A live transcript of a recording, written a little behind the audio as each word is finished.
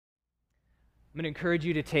I'm going to encourage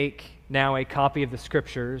you to take now a copy of the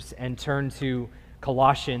Scriptures and turn to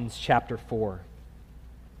Colossians chapter 4.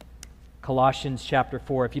 Colossians chapter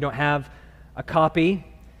 4. If you don't have a copy,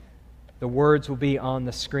 the words will be on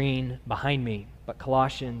the screen behind me. But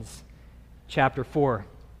Colossians chapter 4,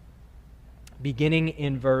 beginning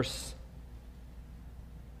in verse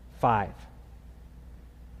 5.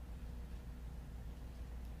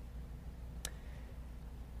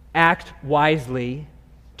 Act wisely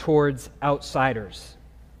towards outsiders,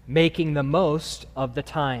 making the most of the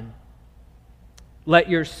time. Let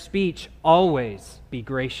your speech always be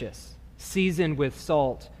gracious, seasoned with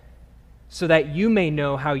salt, so that you may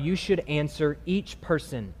know how you should answer each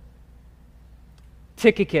person.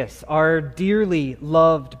 Tychicus, our dearly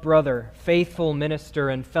loved brother, faithful minister,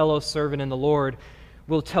 and fellow servant in the Lord,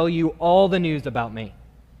 will tell you all the news about me.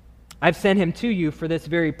 I've sent him to you for this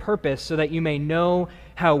very purpose, so that you may know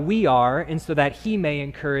how we are, and so that he may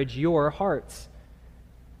encourage your hearts.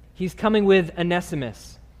 He's coming with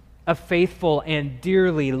Onesimus, a faithful and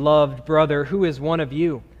dearly loved brother who is one of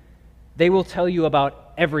you. They will tell you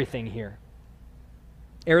about everything here.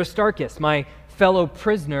 Aristarchus, my fellow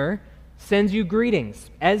prisoner, sends you greetings,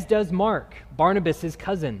 as does Mark, Barnabas'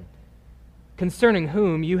 cousin, concerning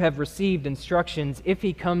whom you have received instructions. If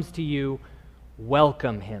he comes to you,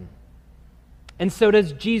 welcome him. And so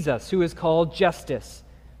does Jesus, who is called Justus.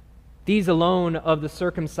 These alone of the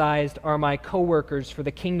circumcised are my co-workers for the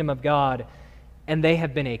kingdom of God, and they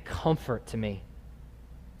have been a comfort to me.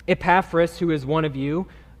 Epaphras, who is one of you,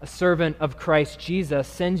 a servant of Christ Jesus,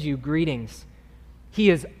 sends you greetings. He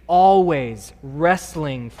is always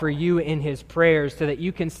wrestling for you in his prayers so that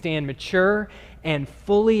you can stand mature and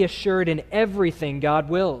fully assured in everything God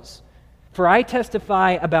wills. For I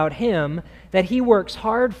testify about him that he works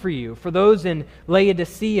hard for you, for those in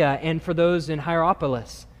Laodicea and for those in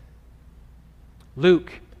Hierapolis.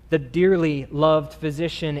 Luke, the dearly loved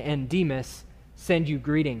physician, and Demas send you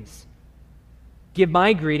greetings. Give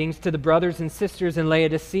my greetings to the brothers and sisters in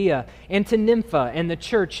Laodicea and to Nympha and the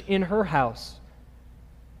church in her house.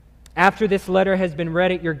 After this letter has been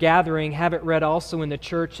read at your gathering, have it read also in the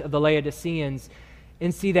church of the Laodiceans,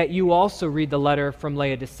 and see that you also read the letter from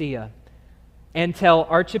Laodicea. And tell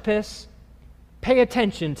Archippus, pay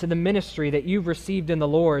attention to the ministry that you've received in the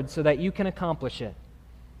Lord so that you can accomplish it.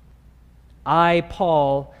 I,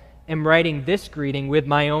 Paul, am writing this greeting with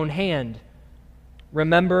my own hand.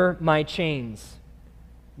 Remember my chains.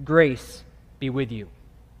 Grace be with you.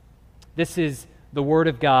 This is the word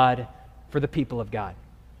of God for the people of God.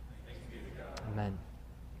 Amen.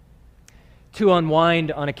 To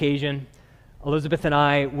unwind on occasion, Elizabeth and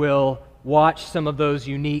I will watch some of those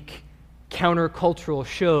unique countercultural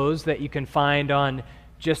shows that you can find on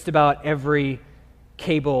just about every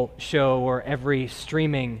cable show or every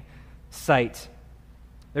streaming site.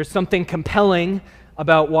 There's something compelling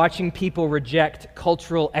about watching people reject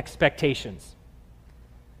cultural expectations.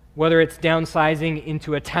 Whether it's downsizing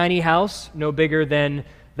into a tiny house, no bigger than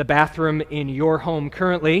the bathroom in your home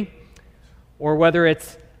currently, or whether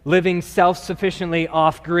it's living self-sufficiently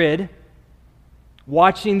off-grid,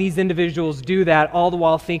 watching these individuals do that, all the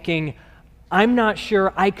while thinking, I'm not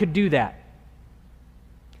sure I could do that.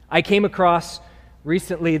 I came across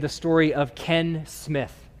recently the story of Ken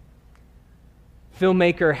Smith.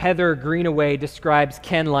 Filmmaker Heather Greenaway describes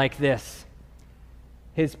Ken like this.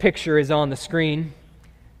 His picture is on the screen.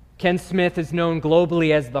 Ken Smith is known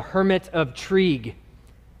globally as the Hermit of Treeg,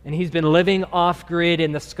 and he's been living off-grid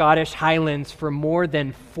in the Scottish Highlands for more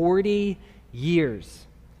than 40 years.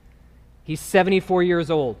 He's 74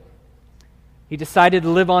 years old. He decided to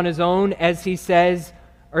live on his own, as he says,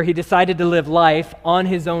 or he decided to live life on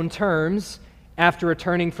his own terms after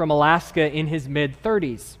returning from Alaska in his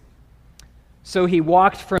mid-30s. So he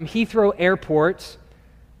walked from Heathrow Airport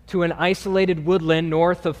to an isolated woodland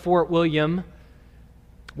north of Fort William,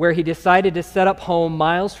 where he decided to set up home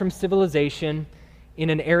miles from civilization in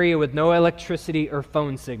an area with no electricity or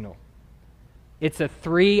phone signal. It's a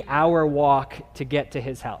 3-hour walk to get to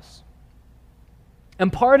his house.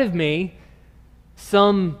 And part of me,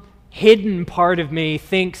 some hidden part of me,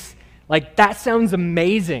 thinks, like, that sounds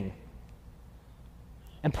amazing.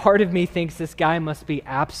 And part of me thinks this guy must be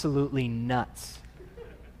absolutely nuts.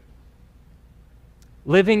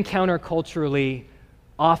 Living counterculturally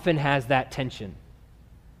often has that tension.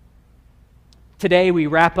 Today we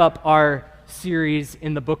wrap up our series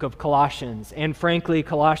in the book of Colossians, and frankly,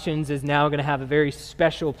 Colossians is now going to have a very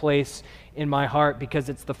special place in my heart because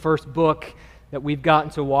it's the first book that we've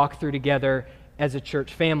gotten to walk through together as a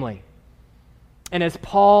church family. And as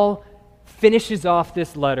Paul finishes off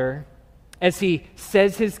this letter, as he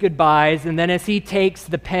says his goodbyes, and then as he takes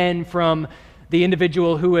the pen from the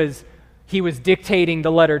individual who has he was dictating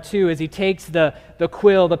the letter to, as he takes the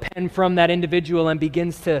quill, the pen from that individual and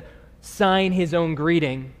begins to sign his own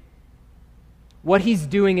greeting, what he's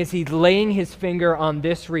doing is he's laying his finger on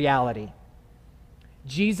this reality.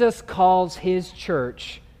 Jesus calls his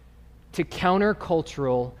church to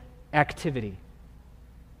countercultural activity.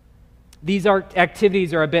 These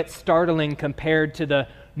activities are a bit startling compared to the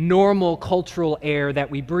normal cultural air that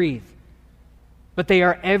we breathe. But they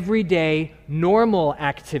are everyday, normal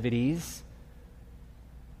activities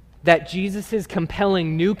that Jesus'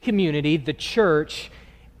 compelling new community, the church,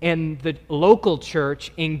 and the local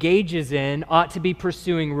church engages in, ought to be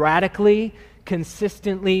pursuing radically,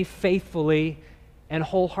 consistently, faithfully, and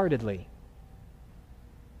wholeheartedly.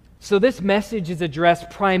 So this message is addressed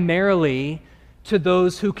primarily to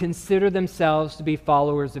those who consider themselves to be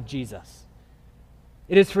followers of Jesus.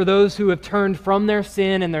 It is for those who have turned from their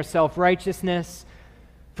sin and their self-righteousness,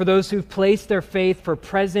 for those who've placed their faith for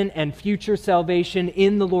present and future salvation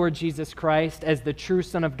in the Lord Jesus Christ as the true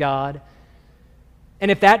Son of God. And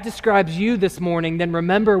if that describes you this morning, then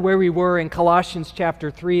remember where we were in Colossians chapter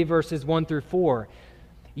 3, verses 1 through 4.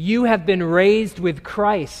 You have been raised with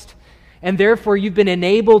Christ, and therefore you've been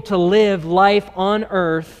enabled to live life on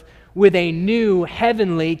earth with a new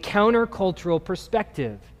heavenly countercultural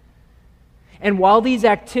perspective. And while these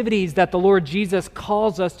activities that the Lord Jesus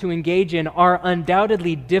calls us to engage in are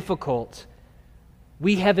undoubtedly difficult,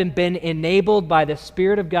 we have been enabled by the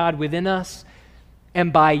Spirit of God within us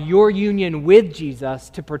and by your union with Jesus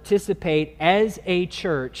to participate as a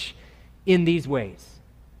church in these ways.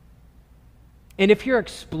 And if you're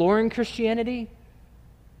exploring Christianity,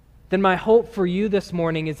 then my hope for you this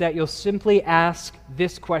morning is that you'll simply ask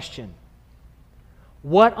this question: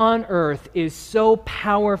 what on earth is so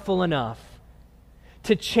powerful enough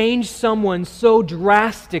to change someone so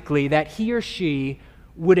drastically that he or she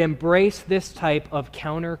would embrace this type of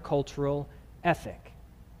countercultural ethic?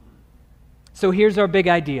 So here's our big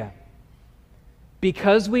idea.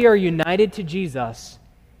 Because we are united to Jesus,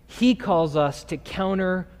 he calls us to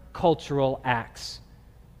countercultural acts.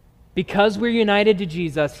 Because we're united to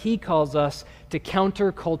Jesus, he calls us to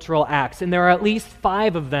countercultural acts. And there are at least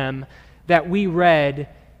 5 of them that we read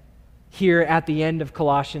here at the end of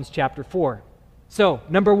Colossians chapter 4. So,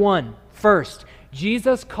 number 1, first,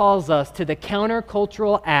 Jesus calls us to the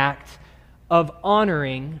countercultural act of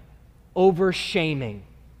honoring over shaming.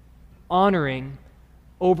 Honoring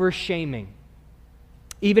over shaming.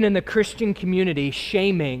 Even in the Christian community,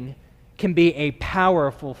 shaming can be a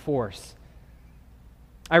powerful force.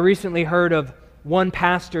 I recently heard of one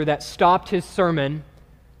pastor that stopped his sermon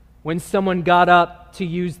when someone got up to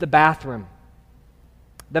use the bathroom.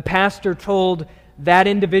 The pastor told that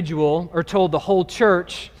individual, or told the whole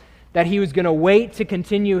church, that he was going to wait to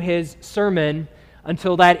continue his sermon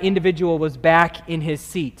until that individual was back in his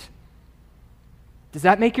seat. Does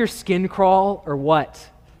that make your skin crawl or what?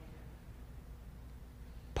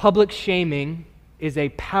 Public shaming is a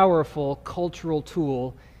powerful cultural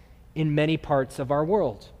tool in many parts of our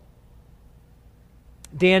world.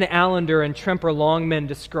 Dan Allender and Tremper Longman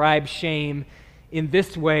describe shame in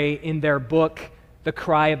this way in their book, The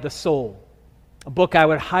Cry of the Soul, a book I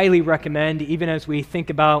would highly recommend even as we think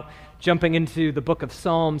about jumping into the book of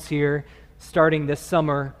Psalms here, starting this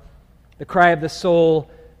summer. The Cry of the Soul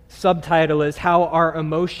subtitle is How Our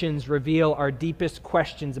Emotions Reveal Our Deepest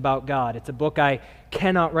Questions About God. It's a book I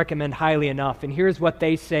cannot recommend highly enough. And here's what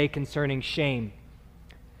they say concerning shame.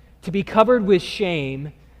 To be covered with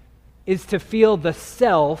shame is to feel the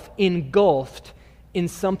self engulfed in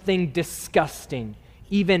something disgusting,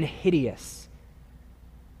 even hideous.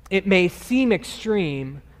 It may seem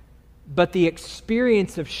extreme, but the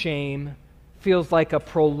experience of shame feels like a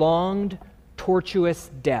prolonged,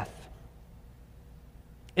 tortuous death.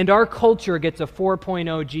 And our culture gets a 4.0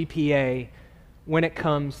 GPA when it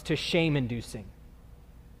comes to shame-inducing.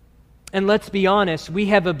 And let's be honest, we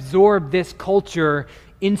have absorbed this culture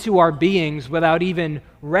into our beings without even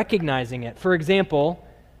recognizing it. For example,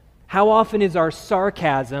 how often is our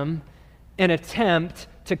sarcasm an attempt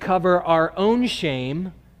to cover our own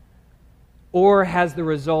shame, or has the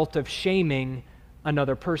result of shaming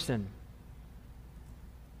another person?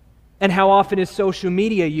 And how often is social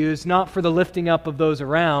media used not for the lifting up of those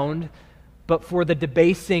around, but for the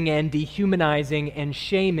debasing and dehumanizing and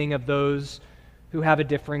shaming of those who have a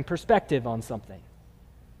differing perspective on something?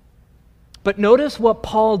 But notice what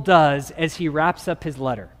Paul does as he wraps up his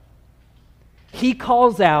letter. He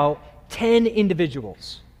calls out 10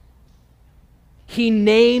 individuals. He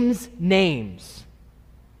names names.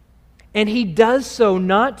 And he does so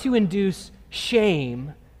not to induce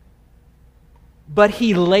shame, but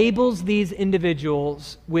he labels these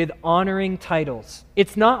individuals with honoring titles.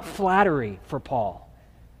 It's not flattery for Paul.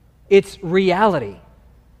 It's reality.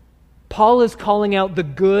 Paul is calling out the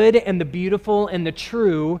good and the beautiful and the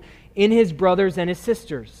true in his brothers and his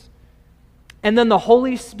sisters. And then the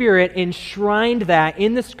Holy Spirit enshrined that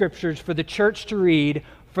in the Scriptures for the church to read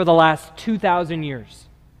for the last 2,000 years.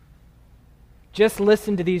 Just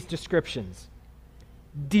listen to these descriptions.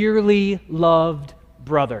 Dearly loved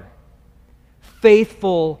brother,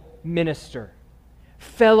 faithful minister,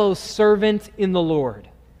 fellow servant in the Lord,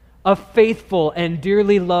 a faithful and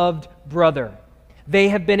dearly loved brother. They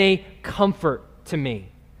have been a comfort to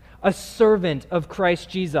me, a servant of Christ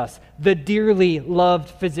Jesus, the dearly loved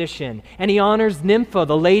physician. And he honors Nympha,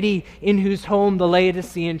 the lady in whose home the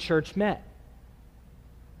Laodicean church met.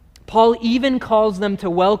 Paul even calls them to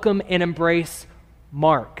welcome and embrace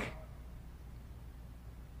Mark.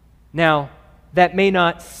 Now, that may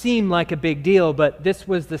not seem like a big deal, but this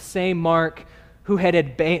was the same Mark who had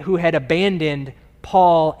abandoned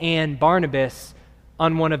Paul and Barnabas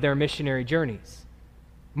on one of their missionary journeys.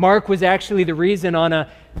 Mark was actually the reason on a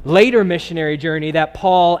later missionary journey that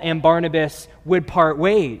Paul and Barnabas would part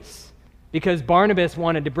ways, because Barnabas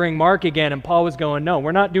wanted to bring Mark again, and Paul was going, no,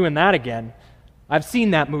 we're not doing that again. I've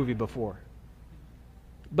seen that movie before.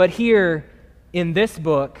 But here in this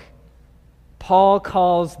book, Paul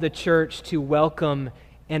calls the church to welcome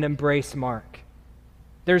and embrace Mark.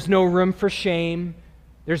 There's no room for shame.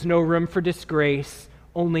 There's no room for disgrace,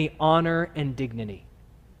 only honor and dignity.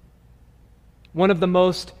 One of the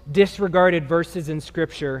most disregarded verses in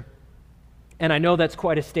Scripture, and I know that's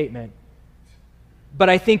quite a statement, but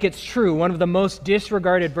I think it's true. One of the most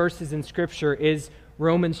disregarded verses in Scripture is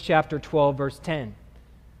Romans chapter 12, verse 10.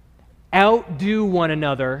 Outdo one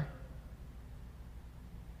another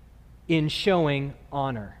in showing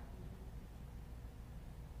honor.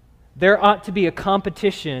 There ought to be a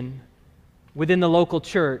competition within the local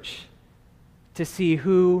church to see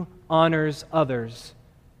who honors others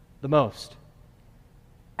the most.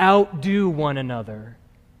 Outdo one another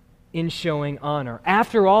in showing honor.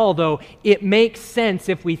 After all, though, it makes sense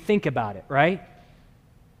if we think about it, right?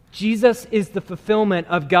 Jesus is the fulfillment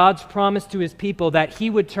of God's promise to his people that he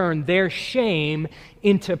would turn their shame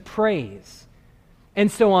into praise. And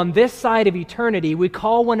so on this side of eternity, we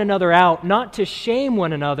call one another out not to shame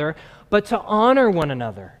one another, but to honor one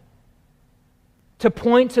another, to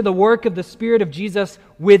point to the work of the Spirit of Jesus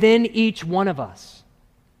within each one of us.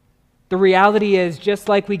 The reality is, just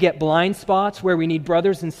like we get blind spots where we need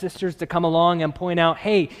brothers and sisters to come along and point out,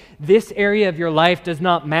 hey, this area of your life does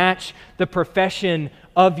not match the profession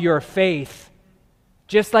of your faith.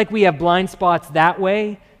 Just like we have blind spots that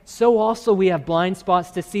way, so also we have blind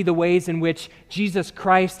spots to see the ways in which Jesus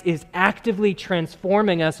Christ is actively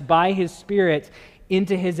transforming us by his Spirit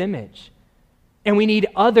into his image. And we need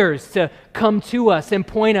others to come to us and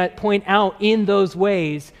point out in those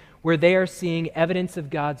ways where they are seeing evidence of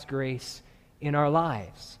God's grace in our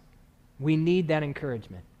lives. We need that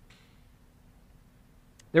encouragement.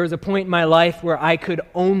 There was a point in my life where I could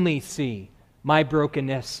only see my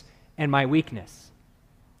brokenness and my weakness.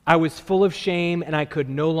 I was full of shame and I could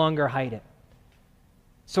no longer hide it.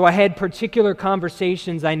 So I had particular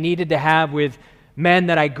conversations I needed to have with men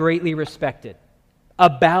that I greatly respected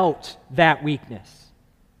about that weakness,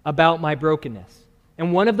 about my brokenness.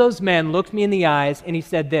 And one of those men looked me in the eyes and he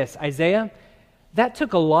said this, Isaiah, that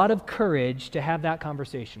took a lot of courage to have that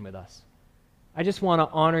conversation with us. I just want to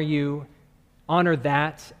honor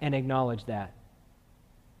that and acknowledge that.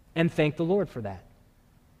 And thank the Lord for that.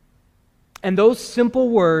 And those simple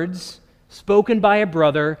words, spoken by a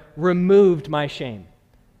brother, removed my shame.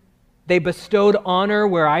 They bestowed honor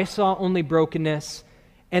where I saw only brokenness,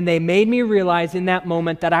 and they made me realize in that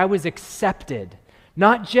moment that I was accepted,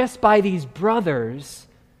 not just by these brothers,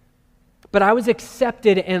 but I was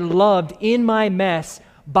accepted and loved in my mess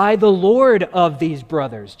by the Lord of these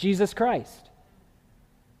brothers, Jesus Christ.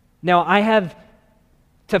 Now, I have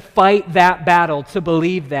to fight that battle to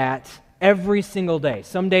believe that every single day.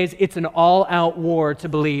 Some days it's an all-out war to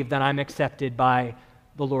believe that I'm accepted by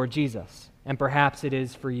the Lord Jesus. And perhaps it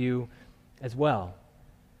is for you as well.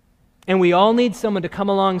 And we all need someone to come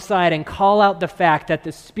alongside and call out the fact that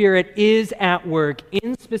the Spirit is at work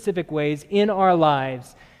in specific ways in our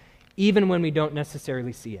lives, even when we don't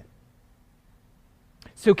necessarily see it.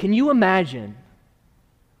 So can you imagine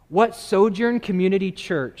what Sojourn Community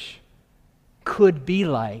Church could be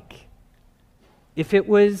like if it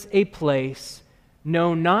was a place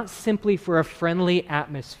known not simply for a friendly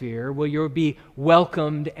atmosphere where you'll be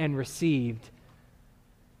welcomed and received,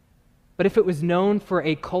 but if it was known for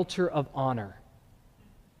a culture of honor,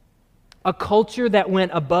 a culture that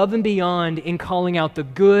went above and beyond in calling out the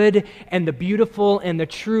good and the beautiful and the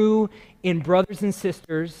true in brothers and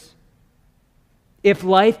sisters, if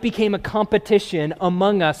life became a competition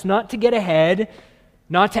among us, not to get ahead,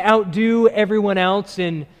 not to outdo everyone else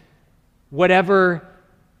in whatever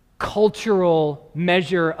cultural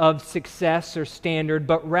measure of success or standard,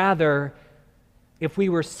 but rather if we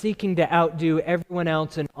were seeking to outdo everyone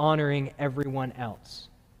else and honoring everyone else.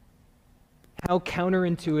 How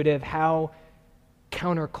counterintuitive, how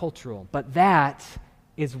countercultural. But that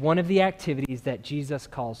is one of the activities that Jesus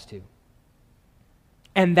calls to.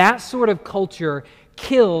 And that sort of culture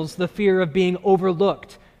kills the fear of being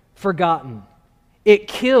overlooked, forgotten. It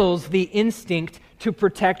kills the instinct to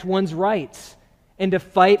protect one's rights and to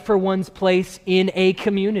fight for one's place in a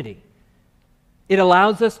community. It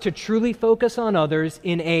allows us to truly focus on others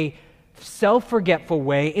in a self-forgetful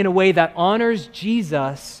way, in a way that honors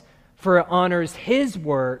Jesus, for it honors His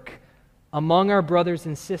work among our brothers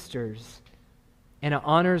and sisters, and it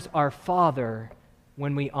honors our Father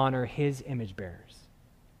when we honor His image bearers.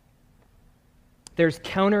 There's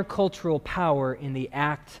countercultural power in the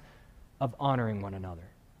act of honoring one another.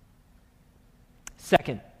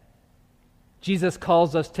 Second, Jesus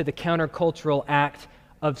calls us to the countercultural act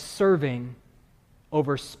of serving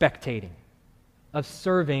over spectating. Of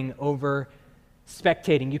serving over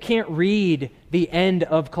spectating. You can't read the end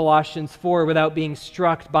of Colossians 4 without being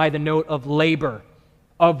struck by the note of labor,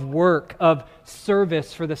 of work, of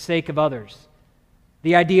service for the sake of others.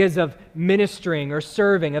 The ideas of ministering or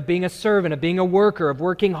serving, of being a servant, of being a worker, of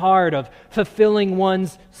working hard, of fulfilling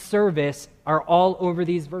one's service are all over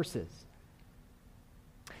these verses.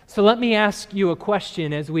 So let me ask you a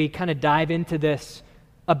question as we kind of dive into this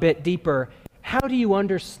a bit deeper. How do you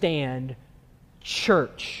understand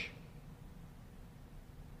church?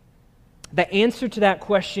 The answer to that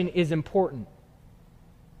question is important.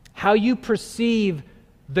 How you perceive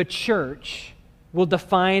the church will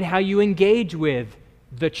define how you engage with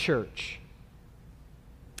the church.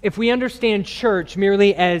 If we understand church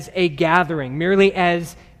merely as a gathering, merely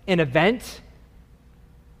as an event,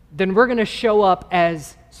 then we're going to show up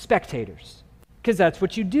as spectators, because that's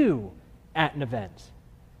what you do at an event.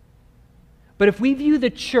 But if we view the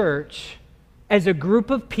church as a group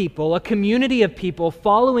of people, a community of people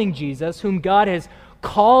following Jesus, whom God has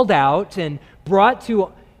called out and brought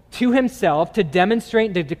to Himself to demonstrate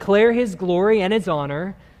and to declare His glory and His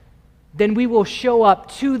honor, then we will show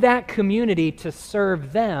up to that community to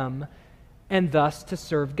serve them and thus to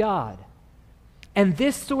serve God. And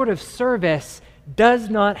this sort of service does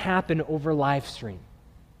not happen over live stream.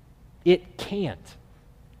 It can't.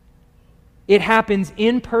 It happens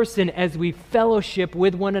in person as we fellowship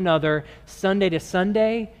with one another Sunday to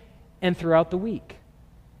Sunday and throughout the week.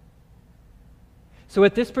 So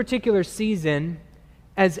at this particular season,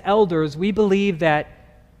 as elders, we believe that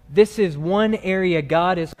this is one area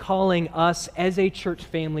God is calling us as a church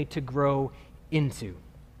family to grow into.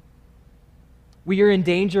 We are in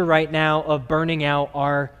danger right now of burning out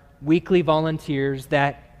our weekly volunteers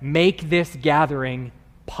that make this gathering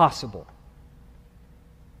possible,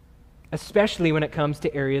 especially when it comes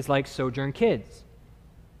to areas like Sojourn Kids.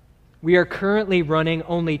 We are currently running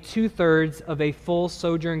only 2/3 of a full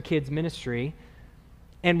Sojourn Kids ministry,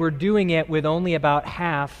 and we're doing it with only about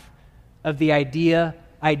half of the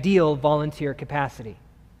ideal volunteer capacity.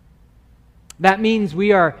 That means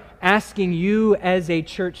we are asking you as a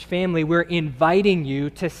church family, we're inviting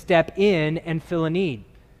you to step in and fill a need.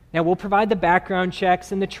 Now, we'll provide the background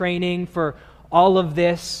checks and the training for all of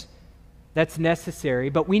this that's necessary,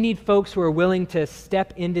 but we need folks who are willing to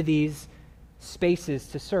step into these spaces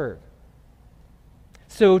to serve.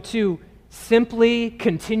 So to simply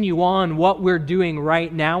continue on what we're doing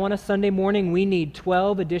right now on a Sunday morning, we need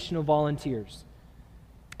 12 additional volunteers.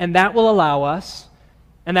 And that will allow us,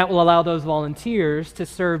 and that will allow those volunteers to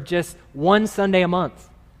serve just one Sunday a month,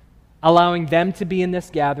 allowing them to be in this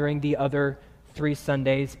gathering the other 3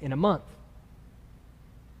 Sundays in a month.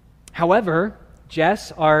 However,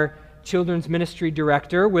 Jess, our children's ministry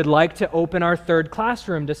director, would like to open our 3rd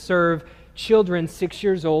classroom to serve children 6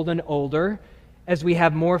 years old and older, as we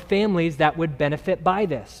have more families that would benefit by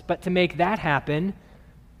this. But to make that happen,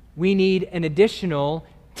 we need an additional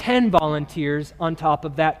 10 volunteers on top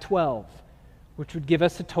of that 12, which would give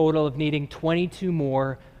us a total of needing 22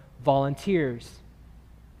 more volunteers.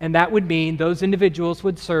 And that would mean those individuals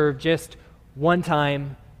would serve just one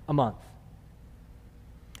time a month.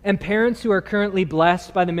 And parents who are currently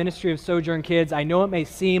blessed by the ministry of Sojourn Kids, I know it may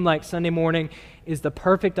seem like Sunday morning is the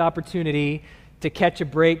perfect opportunity to catch a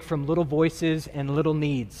break from little voices and little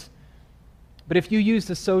needs. But if you use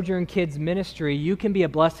the Sojourn Kids ministry, you can be a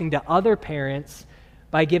blessing to other parents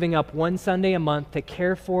by giving up one Sunday a month to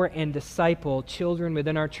care for and disciple children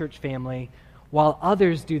within our church family, while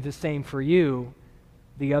others do the same for you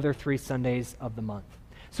the other 3 Sundays of the month.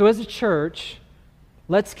 So as a church,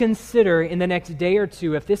 let's consider in the next day or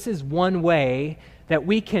two if this is one way that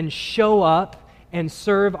we can show up and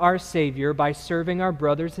serve our Savior by serving our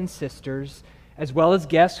brothers and sisters, as well as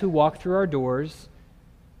guests who walk through our doors.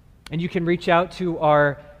 And you can reach out to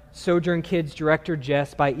our Sojourn Kids Director,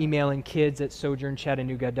 Jess, by emailing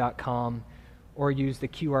kids@sojournchattanooga.com or use the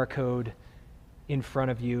QR code in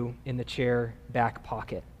front of you in the chair back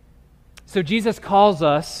pocket. So Jesus calls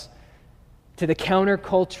us to the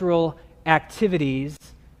countercultural activities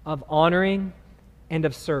of honoring and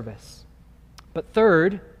of service. But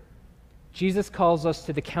third, Jesus calls us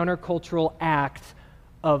to the countercultural act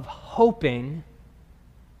of hoping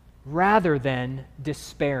rather than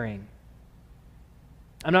despairing.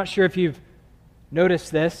 I'm not sure if you've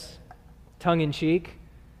noticed this, tongue-in-cheek.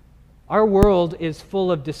 Our world is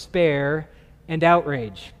full of despair and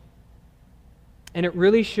outrage. And it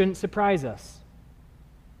really shouldn't surprise us.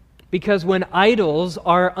 Because when idols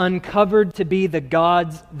are uncovered to be the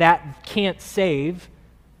gods that can't save,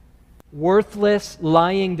 worthless,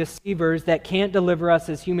 lying deceivers that can't deliver us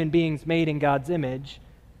as human beings made in God's image,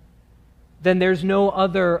 then there's no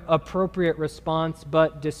other appropriate response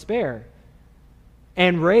but despair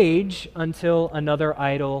and rage until another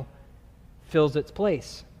idol fills its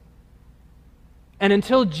place. And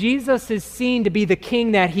until Jesus is seen to be the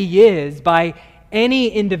king that he is by any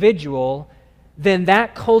individual, then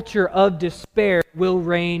that culture of despair will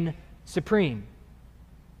reign supreme.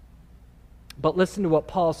 But listen to what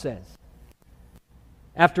Paul says.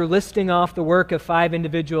 After listing off the work of 5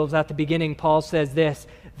 individuals at the beginning, Paul says this: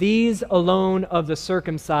 "These alone of the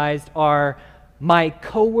circumcised are my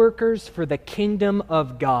co-workers for the kingdom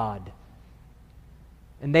of God,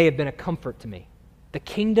 and they have been a comfort to me." The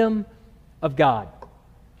kingdom of God.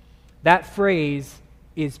 That phrase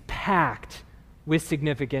is packed with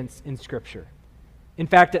significance in Scripture. In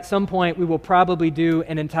fact, at some point, we will probably do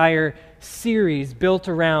an entire series built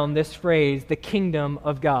around this phrase, the kingdom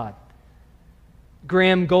of God.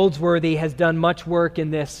 Graham Goldsworthy has done much work in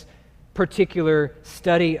this particular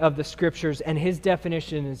study of the Scriptures, and his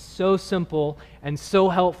definition is so simple and so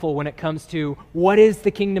helpful when it comes to what is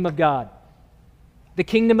the kingdom of God. The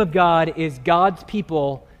kingdom of God is God's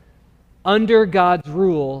people under God's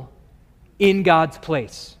rule in God's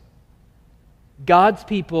place. God's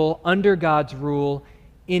people under God's rule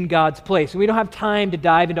in God's place. And we don't have time to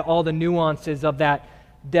dive into all the nuances of that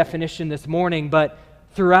definition this morning, but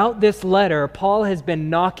throughout this letter, Paul has been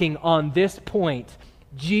knocking on this point.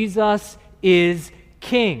 Jesus is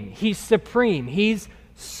king. He's supreme. He's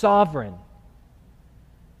sovereign.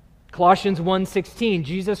 Colossians 1:16,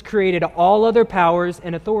 Jesus created all other powers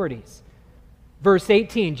and authorities. Verse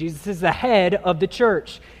 18, Jesus is the head of the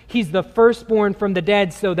church. He's the firstborn from the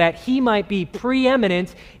dead so that he might be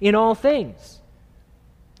preeminent in all things.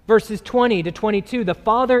 Verses 20 to 22, the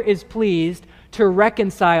Father is pleased to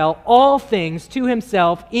reconcile all things to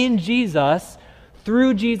himself in Jesus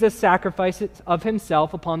through Jesus' sacrifice of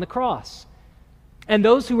himself upon the cross. And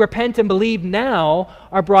those who repent and believe now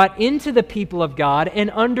are brought into the people of God and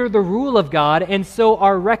under the rule of God, and so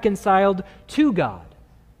are reconciled to God.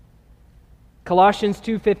 Colossians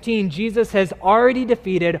 2:15, Jesus has already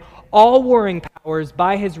defeated all warring powers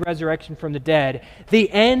by his resurrection from the dead.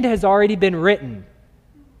 The end has already been written.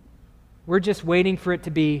 We're just waiting for it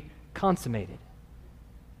to be consummated.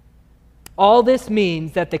 All this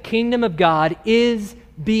means that the kingdom of God is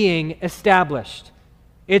being established.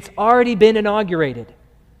 It's already been inaugurated.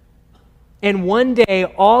 And one day,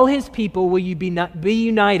 all his people will be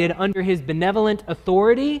united under his benevolent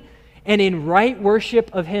authority and in right worship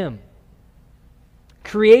of him.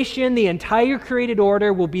 Creation, the entire created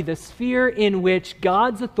order, will be the sphere in which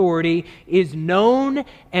God's authority is known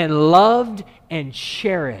and loved and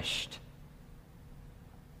cherished.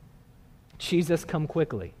 Jesus, come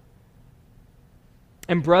quickly.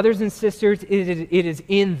 And brothers and sisters, it is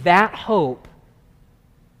in that hope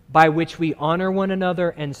by which we honor one another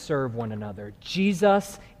and serve one another.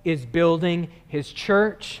 Jesus is building his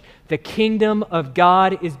church. The kingdom of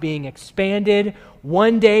God is being expanded.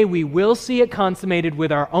 One day we will see it consummated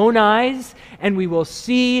with our own eyes, and we will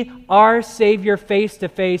see our Savior face to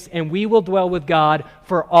face, and we will dwell with God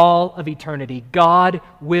for all of eternity. God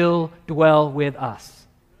will dwell with us.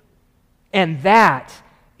 And that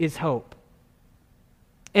is hope.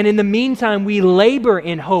 And in the meantime, we labor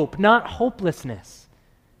in hope, not hopelessness.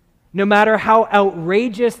 No matter how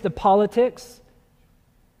outrageous the politics,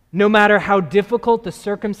 no matter how difficult the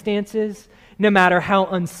circumstances, no matter how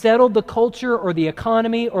unsettled the culture or the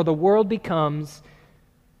economy or the world becomes,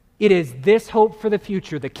 It is this hope for the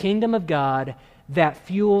future, the kingdom of God, that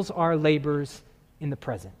fuels our labors in the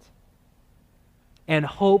present. And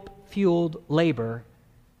hope-fueled labor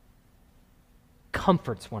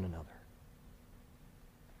comforts one another.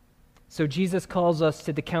 So Jesus calls us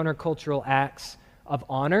to the countercultural acts of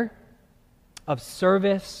honor, of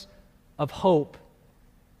service, of hope.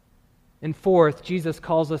 And fourth, Jesus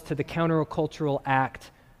calls us to the countercultural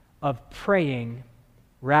act of praying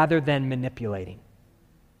rather than manipulating.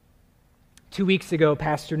 2 weeks ago,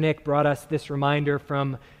 Pastor Nick brought us this reminder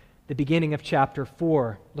from the beginning of chapter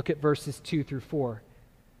 4. Look at verses 2 through 4.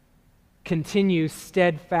 Continue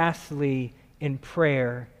steadfastly in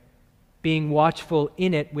prayer, being watchful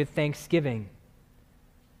in it with thanksgiving.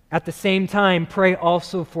 At the same time, pray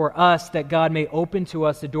also for us that God may open to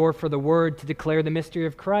us a door for the word to declare the mystery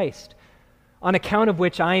of Christ, on account of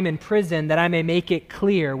which I am in prison, that I may make it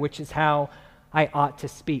clear which is how I ought to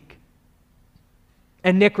speak.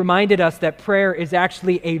 And Nick reminded us that prayer is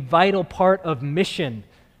actually a vital part of mission.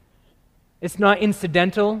 It's not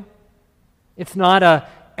incidental. It's not an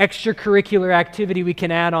extracurricular activity we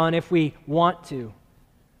can add on if we want to.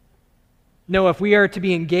 No, if we are to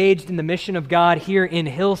be engaged in the mission of God here in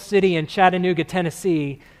Hill City and Chattanooga,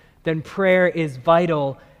 Tennessee, then prayer is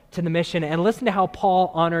vital to the mission. And listen to how Paul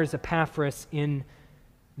honors Epaphras in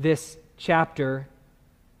this chapter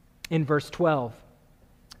in verse 12.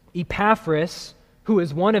 Epaphras, who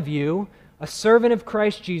is one of you, a servant of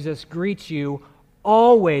Christ Jesus, greets you,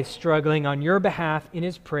 always struggling on your behalf in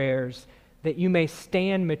his prayers, that you may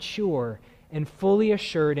stand mature and fully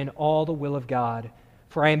assured in all the will of God.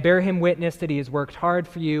 For I bear him witness that he has worked hard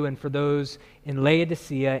for you and for those in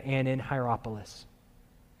Laodicea and in Hierapolis,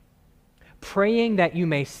 praying that you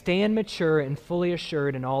may stand mature and fully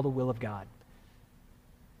assured in all the will of God.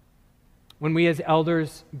 When we as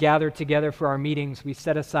elders gather together for our meetings, we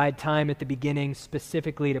set aside time at the beginning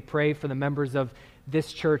specifically to pray for the members of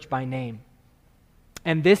this church by name.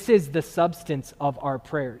 And this is the substance of our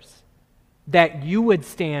prayers, that you would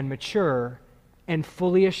stand mature and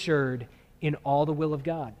fully assured in all the will of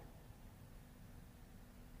God.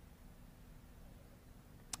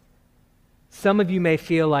 Some of you may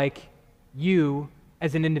feel like you,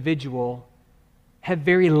 as an individual, have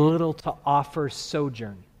very little to offer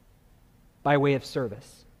Sojourn by way of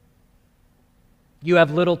service. You have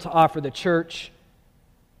little to offer the church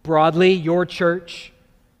broadly, your church,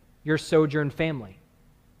 your Sojourn family.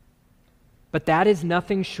 But that is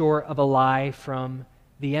nothing short of a lie from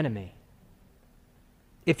the enemy.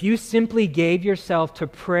 If you simply gave yourself to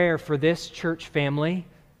prayer for this church family,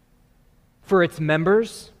 for its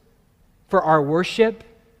members, for our worship,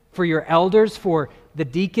 for your elders, for the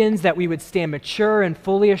deacons, that we would stand mature and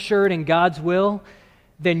fully assured in God's will,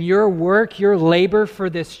 then your work, your labor for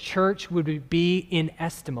this church would be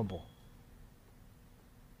inestimable.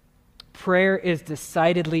 Prayer is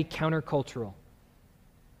decidedly countercultural.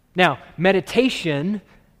 Now, meditation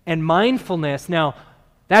and mindfulness, now,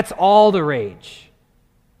 that's all the rage.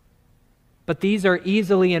 But these are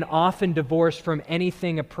easily and often divorced from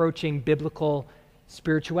anything approaching biblical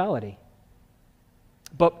spirituality.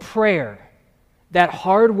 But prayer, that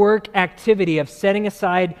hard work activity of setting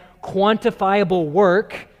aside quantifiable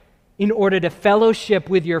work in order to fellowship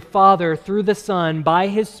with your Father through the Son by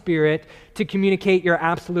His Spirit to communicate your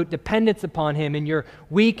absolute dependence upon Him in your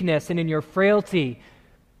weakness and in your frailty,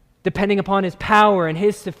 depending upon His power and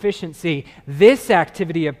His sufficiency. This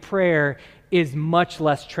activity of prayer is much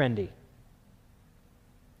less trendy.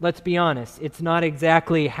 Let's be honest, it's not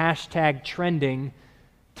exactly hashtag trending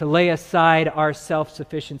to lay aside our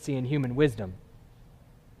self-sufficiency and human wisdom,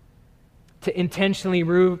 to intentionally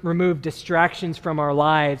remove distractions from our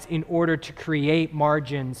lives in order to create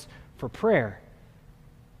margins for prayer.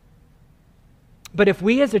 But if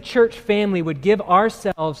we as a church family would give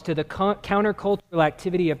ourselves to the countercultural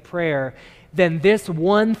activity of prayer, then this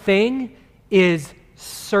one thing is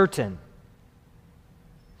certain.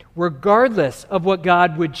 Regardless of what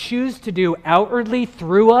God would choose to do outwardly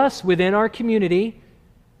through us within our community,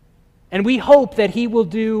 and we hope that He will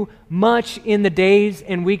do much in the days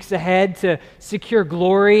and weeks ahead to secure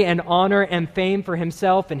glory and honor and fame for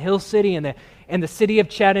Himself in Hill City and the city of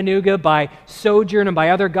Chattanooga by Sojourn and by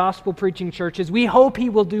other gospel-preaching churches. We hope He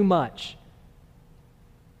will do much.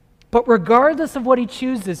 But regardless of what He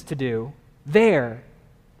chooses to do there,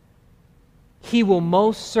 He will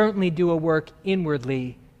most certainly do a work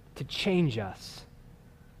inwardly to change us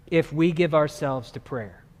if we give ourselves to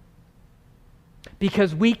prayer.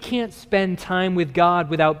 Because we can't spend time with God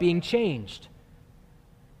without being changed.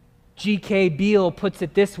 G.K. Beale puts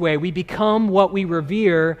it this way: we become what we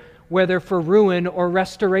revere, whether for ruin or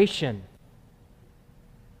restoration.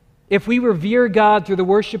 If we revere God through the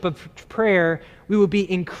worship of prayer, we will be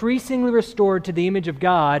increasingly restored to the image of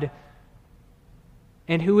God.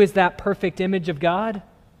 And who is that perfect image of God?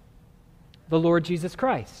 The Lord Jesus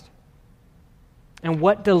Christ. And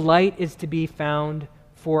what delight is to be found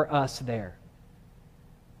for us there.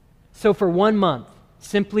 So for 1 month,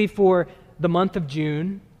 simply for the month of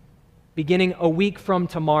June, beginning a week from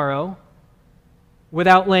tomorrow,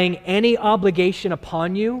 without laying any obligation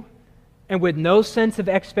upon you, and with no sense of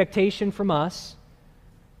expectation from us,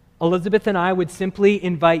 Elizabeth and I would simply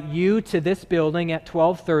invite you to this building at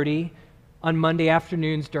 12:30 on Monday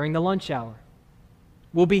afternoons during the lunch hour.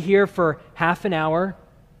 We'll be here for half an hour,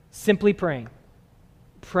 simply praying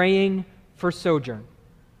for Sojourn.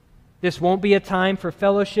 This won't be a time for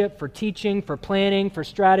fellowship, for teaching, for planning, for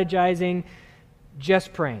strategizing,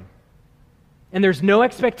 just praying. And there's no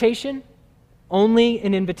expectation, only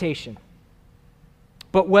an invitation.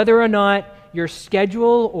 But whether or not your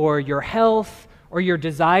schedule or your health or your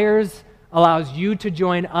desires allows you to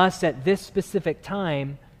join us at this specific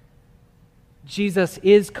time, Jesus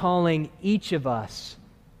is calling each of us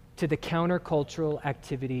to the countercultural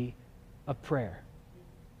activity of prayer.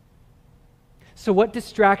 So what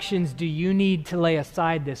distractions do you need to lay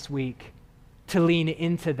aside this week to lean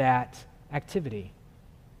into that activity?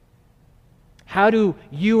 How do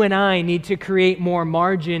you and I need to create more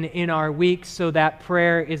margin in our week so that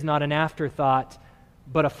prayer is not an afterthought,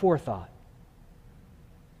 but a forethought?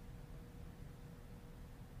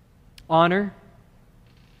 Honor,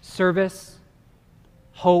 service,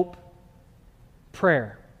 hope,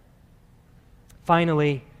 prayer.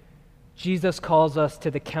 Finally, Jesus calls us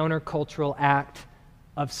to the countercultural act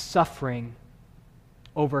of suffering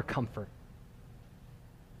over comfort.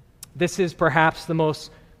 This is perhaps the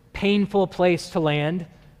most painful place to land,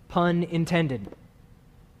 pun intended.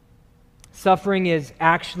 Suffering is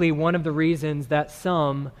actually one of the reasons that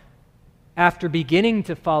some, after beginning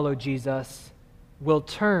to follow Jesus, will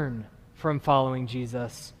turn from following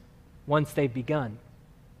Jesus once they've begun.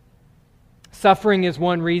 Suffering is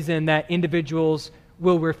one reason that individuals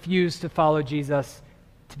will refuse to follow Jesus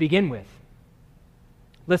to begin with.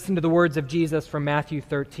 Listen to the words of Jesus from Matthew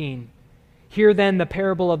 13. Hear then the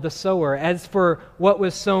parable of the sower. As for what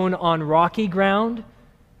was sown on rocky ground,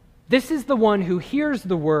 this is the one who hears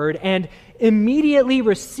the word and immediately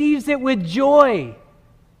receives it with joy.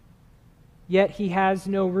 Yet he has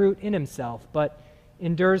no root in himself, but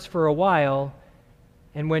endures for a while.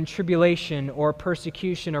 And when tribulation or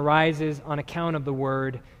persecution arises on account of the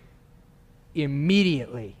word,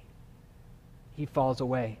 immediately he falls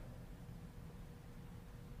away.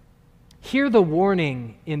 Hear the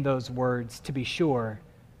warning in those words, to be sure,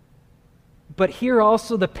 but hear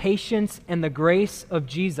also the patience and the grace of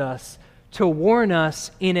Jesus to warn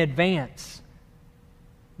us in advance,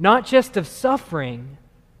 not just of suffering,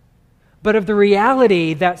 but of the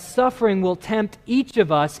reality that suffering will tempt each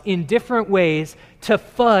of us in different ways to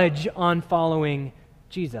fudge on following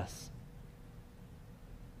Jesus.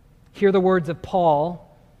 Hear the words of Paul.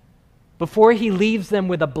 Before he leaves them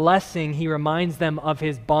with a blessing, he reminds them of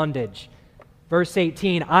his bondage. Verse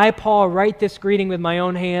 18, I, Paul, write this greeting with my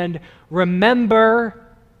own hand. Remember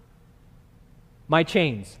my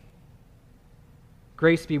chains.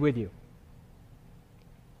 Grace be with you.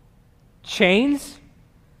 Chains?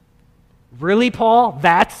 Really, Paul?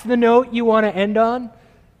 That's the note you want to end on?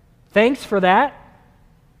 Thanks for that.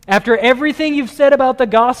 After everything you've said about the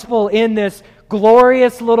gospel in this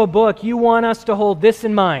glorious little book, you want us to hold this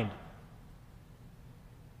in mind.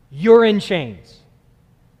 You're in chains.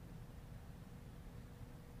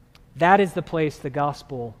 That is the place the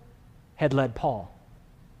gospel had led Paul.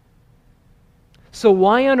 So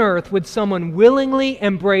why on earth would someone willingly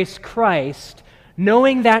embrace Christ,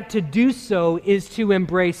 knowing that to do so is to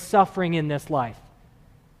embrace suffering in this life?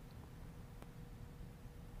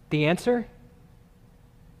 The answer?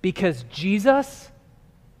 Because Jesus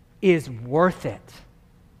is worth it.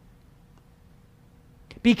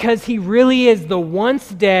 Because he really is the once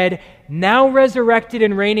dead, now resurrected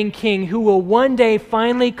and reigning King who will one day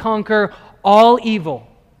finally conquer all evil.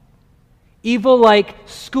 Evil like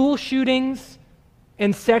school shootings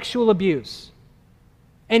and sexual abuse.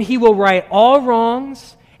 And he will right all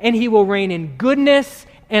wrongs, and he will reign in goodness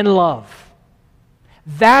and love.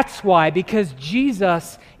 That's why, because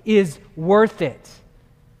Jesus is worth it.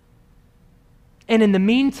 And in the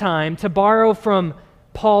meantime, to borrow from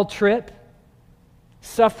Paul Tripp,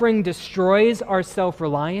 suffering destroys our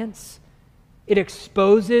self-reliance. It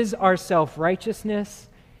exposes our self-righteousness.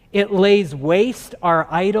 It lays waste our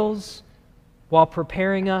idols while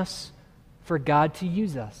preparing us for God to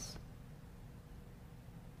use us.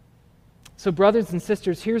 So brothers and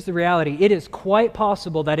sisters, here's the reality. It is quite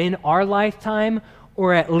possible that in our lifetime,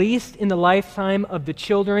 or at least in the lifetime of the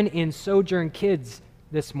children in Sojourn Kids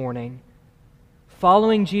this morning,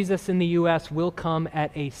 following Jesus in the U.S. will come at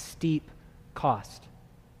a steep cost.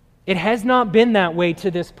 It has not been that way to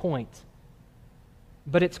this point,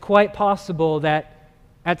 but it's quite possible that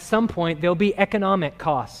at some point there'll be economic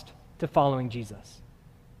cost to following Jesus.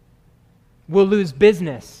 We'll lose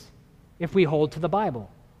business if we hold to the Bible.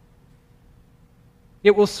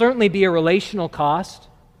 It will certainly be a relational cost.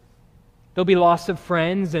 There'll be loss of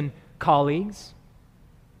friends and colleagues.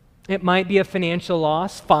 It might be a financial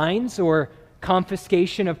loss, fines, or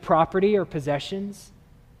confiscation of property or possessions.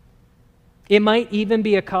 It might even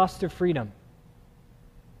be a cost of freedom.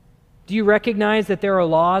 Do you recognize that there are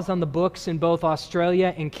laws on the books in both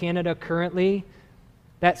Australia and Canada currently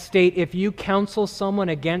that state if you counsel someone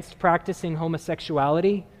against practicing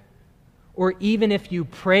homosexuality, or even if you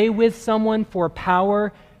pray with someone for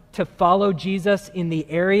power to follow Jesus in the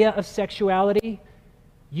area of sexuality,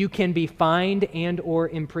 you can be fined and or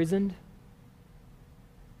imprisoned?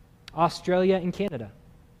 Australia and Canada.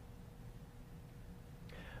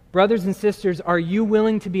 Brothers and sisters, are you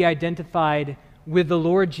willing to be identified with the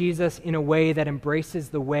Lord Jesus in a way that embraces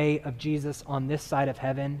the way of Jesus on this side of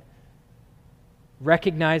heaven,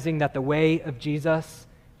 recognizing that the way of Jesus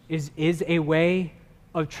is a way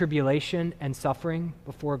of tribulation and suffering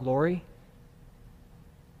before glory?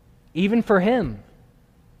 Even for him,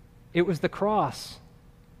 it was the cross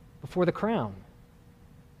before the crown.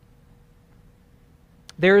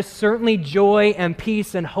 There is certainly joy and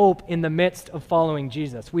peace and hope in the midst of following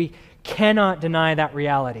Jesus. We cannot deny that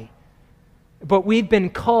reality. But we've been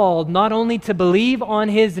called not only to believe on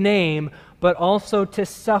his name, but also to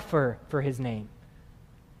suffer for his name.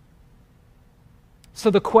 So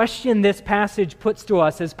the question this passage puts to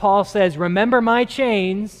us, as Paul says, remember my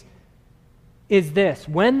chains, is this: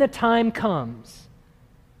 when the time comes,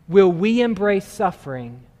 will we embrace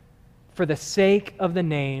suffering for the sake of the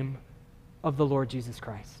name of the Lord Jesus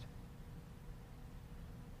Christ?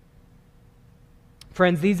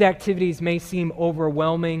 Friends, these activities may seem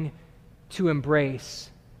overwhelming to embrace,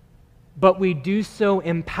 but we do so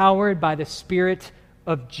empowered by the Spirit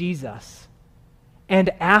of Jesus and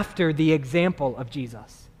after the example of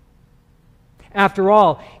Jesus. After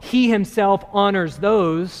all, he himself honors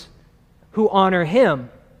those who honor him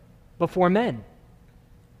before men.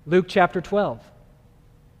 Luke chapter 12.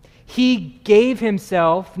 He gave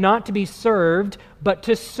himself not to be served, but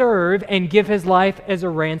to serve and give his life as a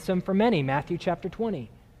ransom for many. Matthew chapter 20.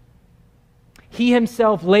 He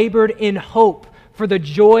himself labored in hope for the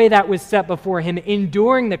joy that was set before him,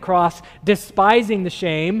 enduring the cross, despising the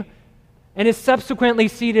shame, and is subsequently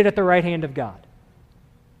seated at the right hand of God.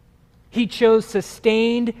 He chose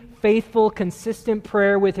sustained, faithful, consistent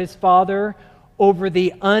prayer with his Father over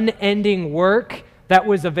the unending work that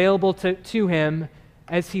was available to him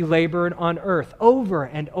as he labored on earth over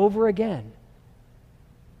and over again.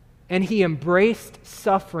 And he embraced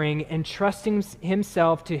suffering, entrusting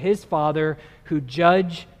himself to his Father who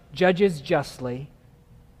judges justly,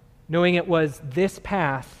 knowing it was this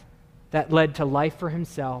path that led to life for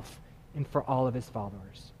himself and for all of his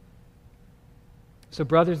followers. So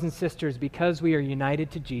brothers and sisters, because we are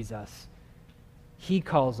united to Jesus, he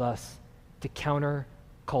calls us to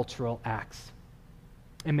counter-cultural acts.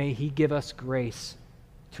 And may he give us grace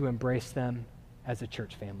to embrace them as a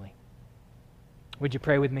church family. Would you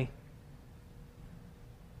pray with me?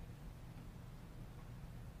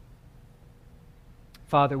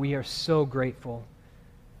 Father, we are so grateful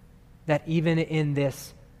that even in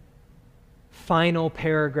this final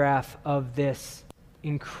paragraph of this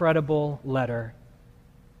incredible letter,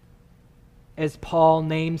 as Paul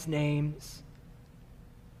names names,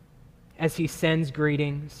 as he sends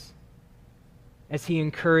greetings, as he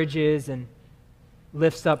encourages and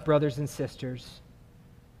lifts up brothers and sisters,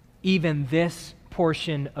 even this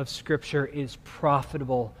portion of Scripture is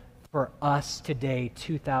profitable for us today,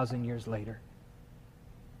 2,000 years later.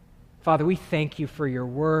 Father, we thank you for your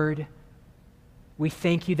word. We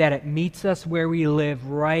thank you that it meets us where we live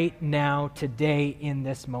right now, today, in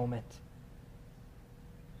this moment.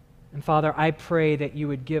 And Father, I pray that you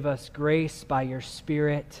would give us grace by your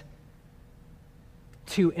Spirit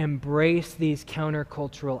to embrace these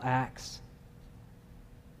countercultural acts.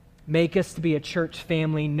 Make us to be a church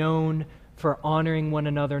family known for honoring one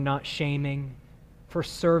another, not shaming, for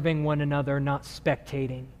serving one another, not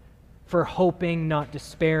spectating, for hoping, not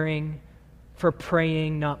despairing, for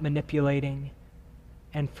praying, not manipulating,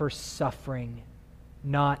 and for suffering,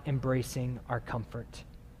 not embracing our comfort.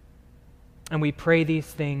 And we pray these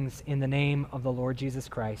things in the name of the Lord Jesus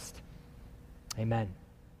Christ. Amen.